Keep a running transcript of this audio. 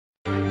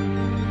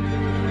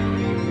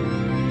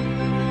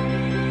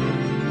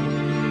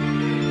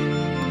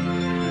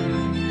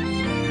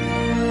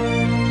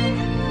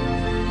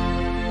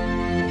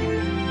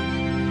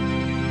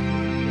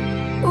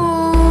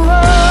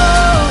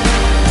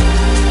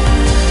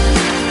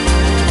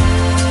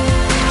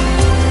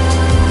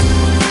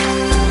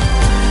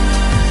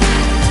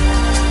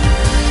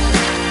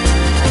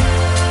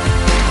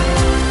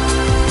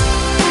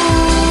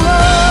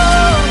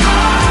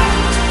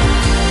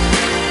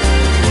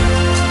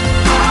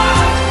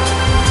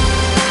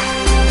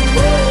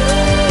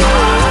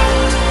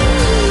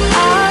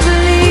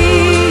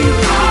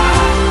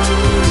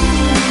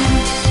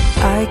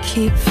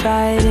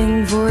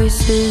fighting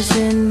voices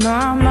in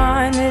my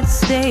mind that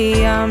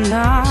say I'm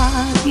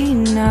not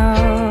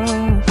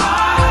enough.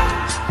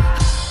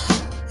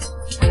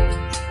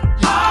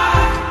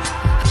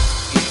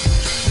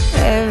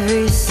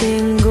 Every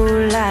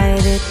single lie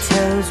that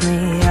tells me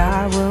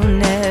I will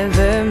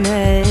never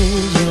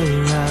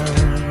measure love.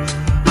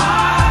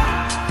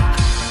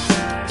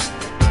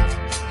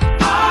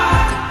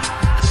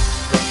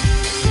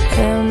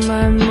 Am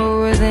I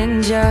more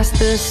than just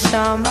the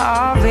sum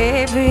of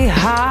every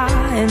high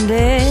and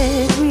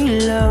every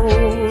low?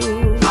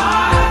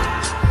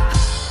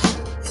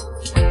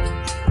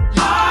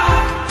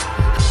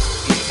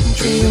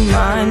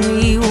 Remind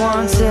me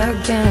once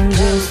again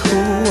just who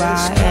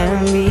I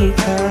am,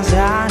 because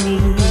I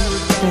need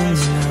to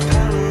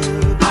know.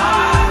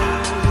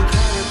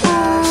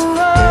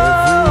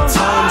 Every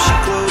time she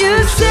closes, you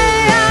say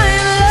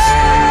I'm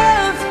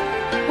loved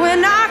when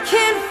I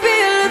can't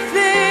feel a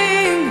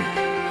thing.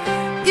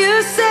 You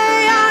say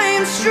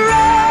I'm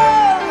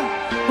strong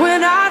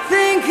when I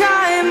think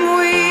I'm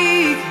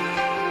weak,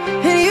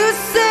 and you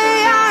say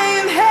I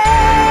am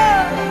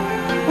held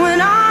when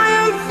I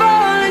am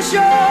falling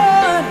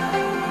short,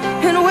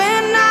 and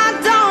when I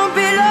don't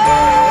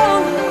belong.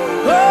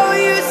 Oh,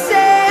 you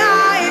say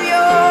I'm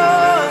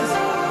yours,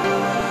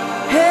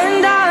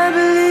 and I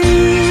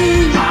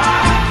believe.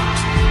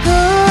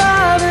 Oh,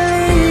 I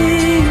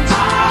believe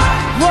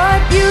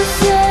what you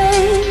say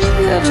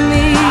of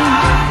me.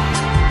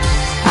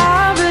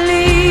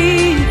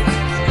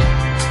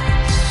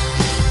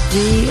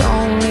 The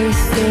only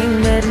thing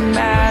that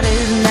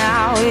matters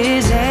now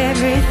is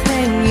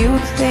everything you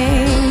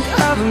think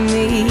of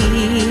me.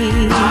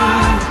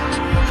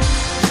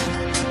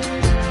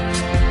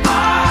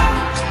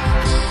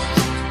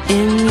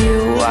 In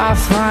you I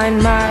find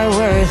my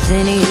worth,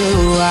 in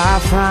you I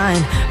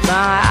find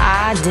my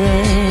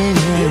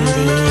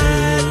identity.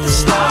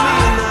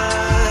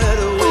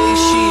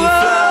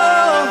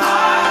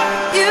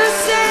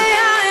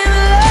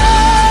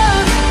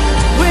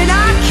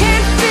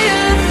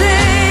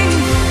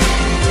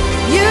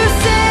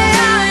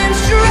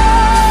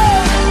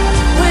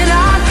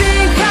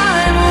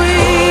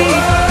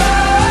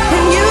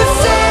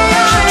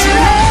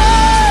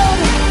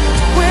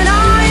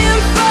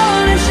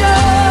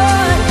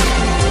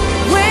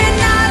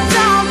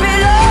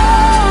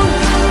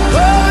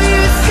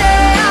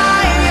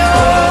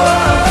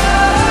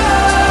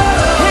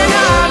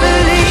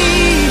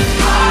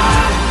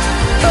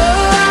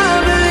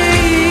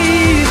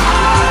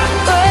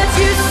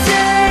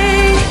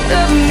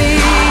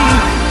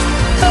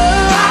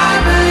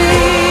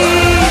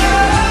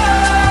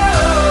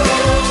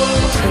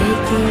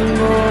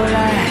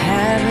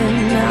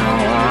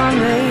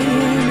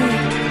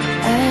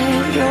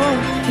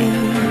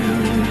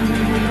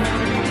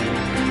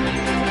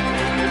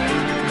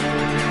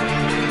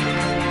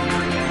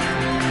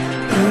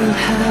 You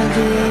have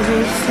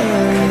every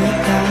failure,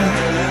 God.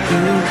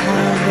 You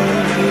have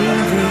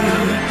every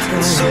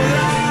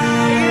victory.